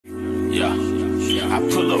Yeah, I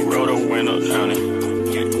pull up, roll the window down it. I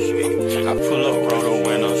pull up, roll the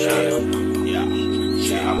window down it.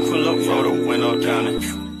 Yeah, I pull up, roll the window down it.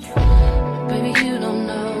 Baby, you don't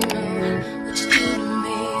know what you do to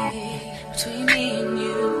me. Between me and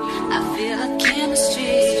you, I feel like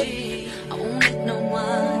chemistry. I won't let no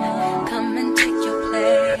one come and take your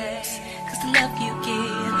place. Cause the love you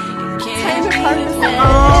give, you can't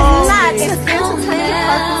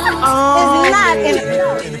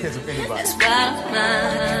That's why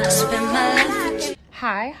I spend my life with you.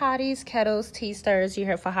 Hi, hotties, kettles, tea stirs. You're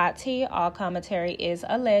here for hot tea. All commentary is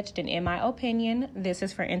alleged, and in my opinion, this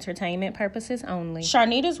is for entertainment purposes only.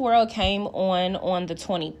 Sharnita's World came on the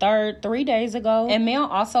 23rd, 3 days ago, and Mel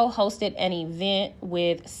also hosted an event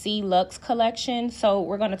with C Lux Collection, so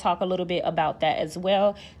we're going to talk a little bit about that as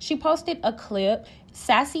well. She posted a clip.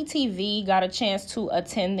 Sassy TV got a chance to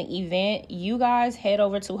attend the event. You guys head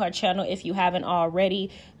over to her channel if you haven't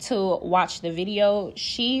already to watch the video.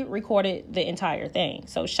 She recorded the entire thing.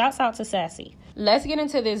 So shouts out to Sassy. Let's get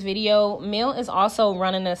into this video. Mel is also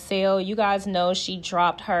running a sale. You guys know she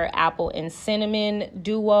dropped her apple and cinnamon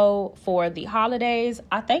duo for the holidays.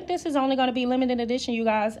 I think this is only going to be limited edition, you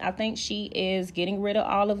guys. I think she is getting rid of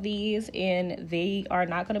all of these and they are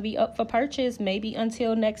not going to be up for purchase maybe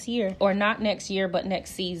until next year, or not next year, but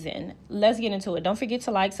next season. Let's get into it. Don't forget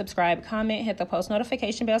to like, subscribe, comment, hit the post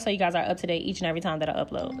notification bell so you guys are up to date each and every time that I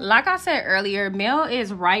upload. Like I said earlier, Mel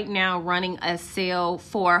is right now running a sale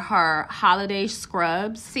for her holiday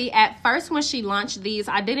scrubs. See, at first when she launched these,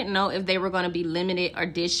 I didn't know if they were going to be limited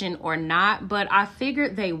edition or not, but I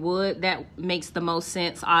figured they would. That makes the most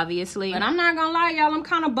sense, obviously. But I'm not gonna lie, y'all, I'm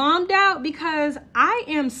kind of bummed out because I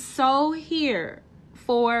am so here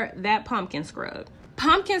for that pumpkin scrub.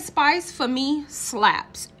 Pumpkin spice for me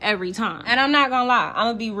slaps every time. And I'm not gonna lie, I'm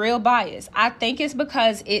gonna be real biased. I think it's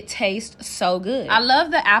because it tastes so good. I love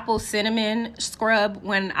the apple cinnamon scrub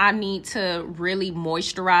when I need to really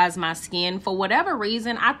moisturize my skin. For whatever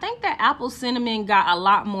reason, I think that apple cinnamon got a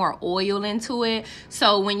lot more oil into it.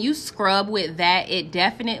 So when you scrub with that, it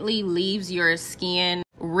definitely leaves your skin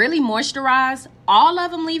really moisturized. All of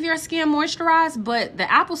them leave your skin moisturized, but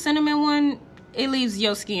the apple cinnamon one, it leaves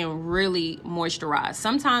your skin really moisturized.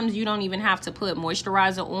 Sometimes you don't even have to put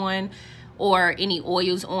moisturizer on or any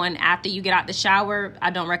oils on after you get out the shower.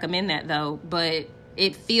 I don't recommend that though, but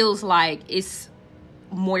it feels like it's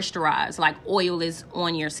moisturized, like oil is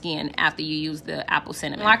on your skin after you use the apple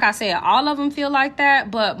cinnamon. Like I said, all of them feel like that,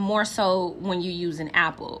 but more so when you use an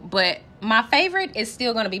apple. But my favorite is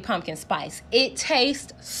still going to be pumpkin spice. It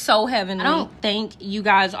tastes so heavenly. I don't think you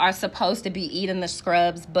guys are supposed to be eating the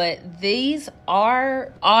scrubs, but these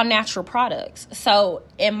are all natural products. So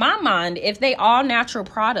in my mind, if they all natural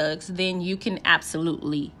products, then you can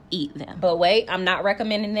absolutely eat them. But wait, I'm not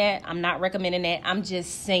recommending that. I'm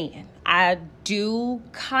just saying. I do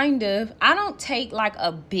I don't take like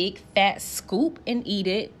a big fat scoop and eat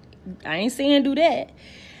it. I ain't saying do that.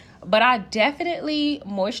 But I definitely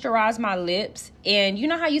moisturize my lips. And you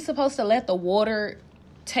know how you're supposed to let the water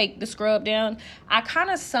take the scrub down? I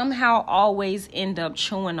kind of somehow always end up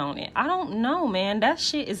chewing on it. I don't know, man. That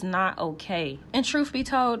shit is not okay. And truth be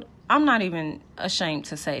told, I'm not even ashamed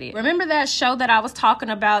to say that. Remember that show that I was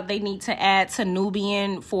talking about? They need to add to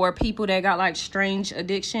Nubian for people that got like strange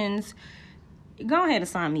addictions. Go ahead and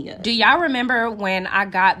sign me up. Do y'all remember when I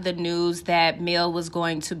got the news that Mel was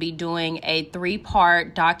going to be doing a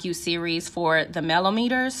 3-part docu-series for the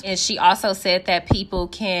Mellometers? And she also said that people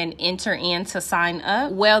can enter in to sign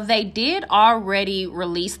up. Well, they did already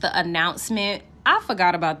release the announcement. I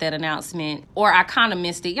forgot about that announcement, or I kind of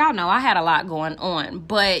missed it. Y'all know I had a lot going on,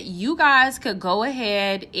 but you guys could go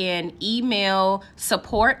ahead and email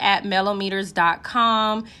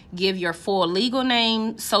support@mellometers.com, give your full legal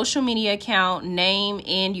name, social media account, name,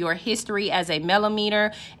 and your history as a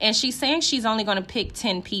Mellometer. And she's saying she's only going to pick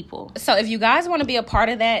 10 people. So if you guys want to be a part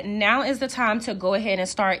of that, now is the time to go ahead and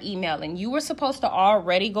start emailing. You were supposed to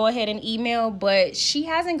already go ahead and email, but she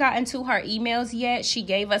hasn't gotten to her emails yet. She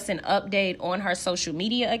gave us an update on her social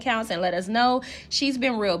media accounts and let us know she's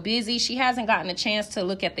been real busy. She hasn't gotten a chance to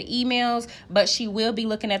look at the emails, but she will be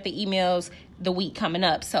looking at the emails the week coming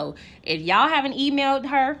up. So if y'all haven't emailed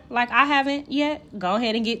her like I haven't yet, go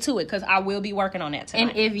ahead and get to it, because I will be working on that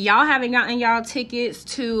tonight. And if y'all haven't gotten y'all tickets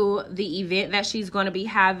to the event that she's going to be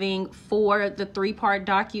having for the 3-part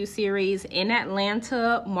docu-series in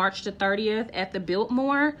Atlanta, March the 30th at the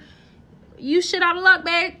Biltmore, you shit out of luck,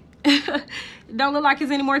 babe. Don't look like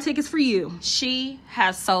there's any more tickets for you. She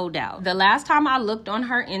has sold out. The last time I looked on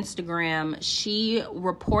her Instagram, she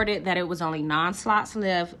reported that it was only 9 slots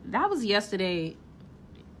left. That was yesterday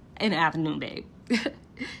in the afternoon, babe.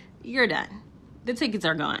 You're done. the tickets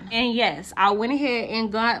are gone. And yes, I went ahead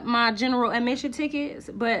and got my general admission tickets,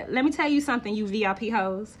 but let me tell you something, you VIP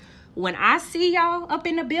hoes. When I see y'all up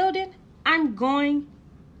in the building, I'm going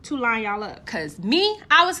to line y'all up. Cause me,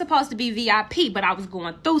 I was supposed to be VIP, but I was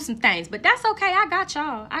going through some things. But that's okay. I got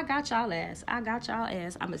y'all. I got y'all ass.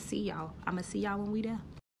 I'ma see y'all when we there.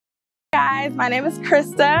 Guys, my name is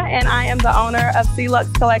Krista, and I am the owner of C-Lux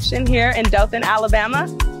Collection here in Dothan, Alabama.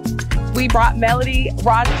 We brought Melody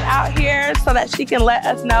Rogers out here so that she can let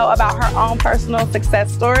us know about her own personal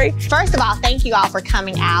success story. First of all, thank you all for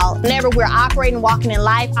coming out. Whenever we're operating, walking in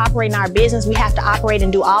life, operating our business, we have to operate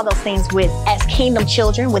and do all those things as kingdom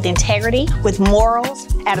children, with integrity, with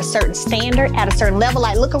morals, at a certain standard, at a certain level.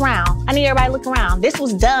 Like, look around. I need everybody to look around. This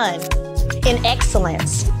was done in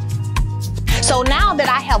excellence. So now that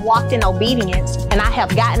I have walked in obedience and I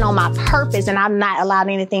have gotten on my purpose and I'm not allowed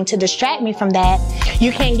anything to distract me from that,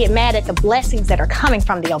 you can't get mad at the blessings that are coming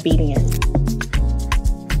from the obedience.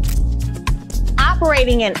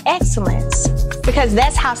 Operating in excellence, because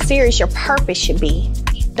that's how serious your purpose should be.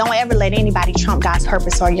 Don't ever let anybody trump God's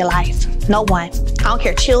purpose or your life. No one. I don't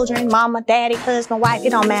care, children, mama, daddy, husband, wife,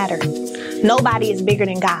 it don't matter. Nobody is bigger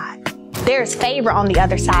than God. There is favor on the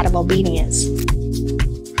other side of obedience.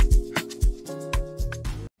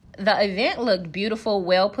 The event looked beautiful,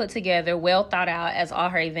 well put together, well thought out, as all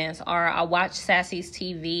her events are. I watched Sassy's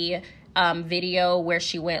TV video where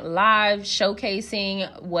she went live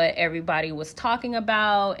showcasing what everybody was talking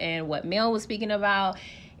about and what Mel was speaking about.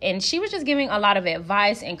 And she was just giving a lot of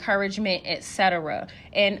advice, encouragement, etc.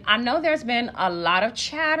 And I know there's been a lot of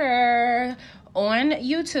chatter on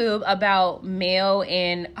YouTube about Mel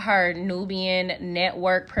and her Nubian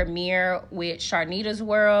network premiere with Sharnita's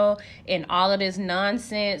World and all of this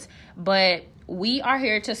nonsense, but we are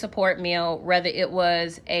here to support Mel, whether it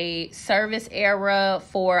was a service era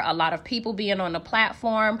for a lot of people being on the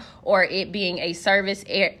platform or it being a service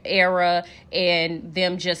era and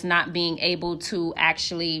them just not being able to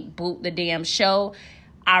actually boot the damn show.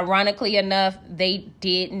 Ironically enough, they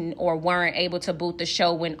didn't or weren't able to boot the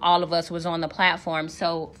show when all of us was on the platform.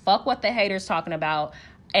 So fuck what the haters talking about.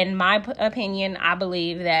 In my opinion, I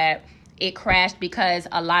believe that it crashed because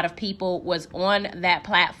a lot of people was on that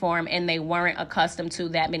platform and they weren't accustomed to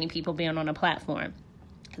that many people being on the platform.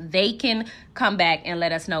 They can come back and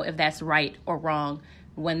let us know if that's right or wrong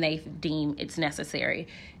when they deem it's necessary.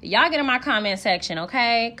 Y'all get in my comment section,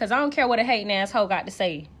 okay? Because I don't care what a hating asshole got to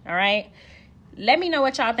say, all right? Let me know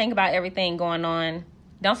what y'all think about everything going on.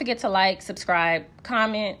 Don't forget to like, subscribe,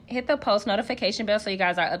 comment, hit the post notification bell so you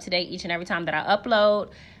guys are up to date each and every time that I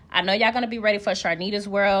upload. I know y'all going to be ready for Sharnita's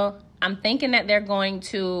World. I'm thinking that they're going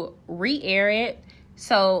to re-air it,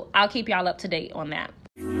 so I'll keep y'all up to date on that.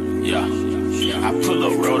 Yeah, I pull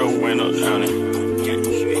up roto window down it.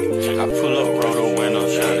 I pull up roto window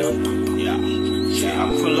down it. Yeah, I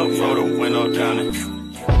pull up roto window down it.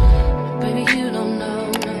 Baby, you don't know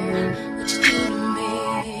what you do to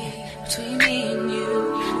me. Between me and you,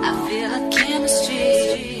 I feel a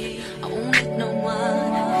chemistry. I won't let no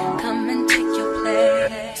one come and take your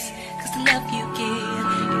place. Cause the love you give,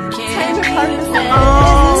 you can't Change your purpose.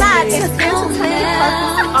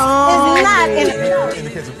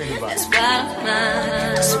 That's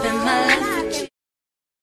why I spend my life